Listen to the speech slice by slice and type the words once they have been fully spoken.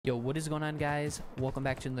Yo, what is going on, guys? Welcome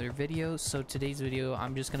back to another video. So today's video,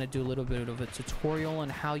 I'm just gonna do a little bit of a tutorial on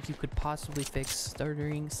how you could possibly fix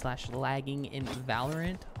stuttering slash lagging in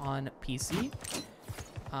Valorant on PC.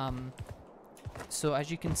 So as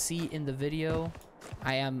you can see in the video,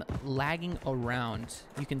 I am lagging around.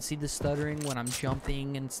 You can see the stuttering when I'm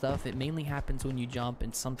jumping and stuff. It mainly happens when you jump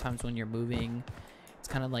and sometimes when you're moving. It's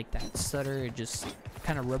kind of like that stutter. It just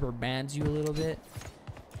kind of rubber bands you a little bit.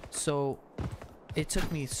 So it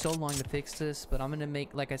took me so long to fix this, but I'm gonna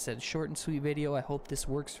make, like I said, a short and sweet video. I hope this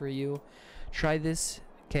works for you. Try this,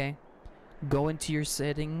 okay? Go into your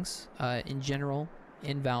settings in general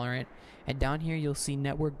in Valorant, and down here you'll see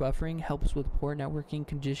network buffering helps with poor networking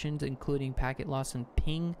conditions, including packet loss and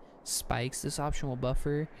ping spikes. This option will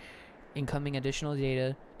buffer incoming additional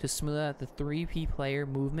data to smooth out the 3P player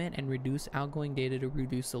movement and reduce outgoing data to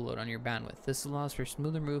reduce the load on your bandwidth. This allows for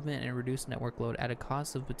smoother movement and reduced network load at a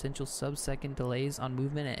cost of potential sub-second delays on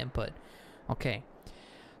movement and input. Okay,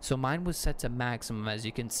 so mine was set to maximum, as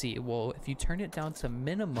you can see. Well, if you turn it down to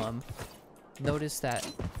minimum, notice that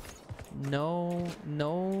no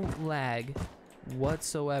lag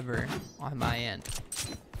whatsoever on my end.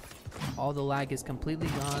 All the lag is completely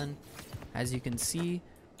gone. As you can see,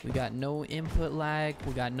 we got no input lag,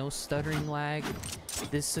 we got no stuttering lag.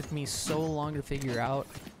 This took me so long to figure out.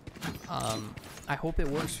 I hope it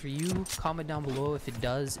works for you. Comment down below if it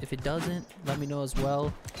does. If it doesn't, let me know as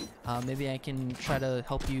well. Maybe I can try to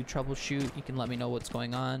help you troubleshoot. You can let me know what's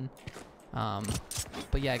going on.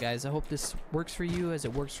 But yeah, guys, I hope this works for you as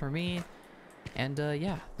it works for me. And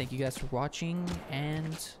yeah, thank you guys for watching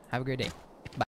and have a great day.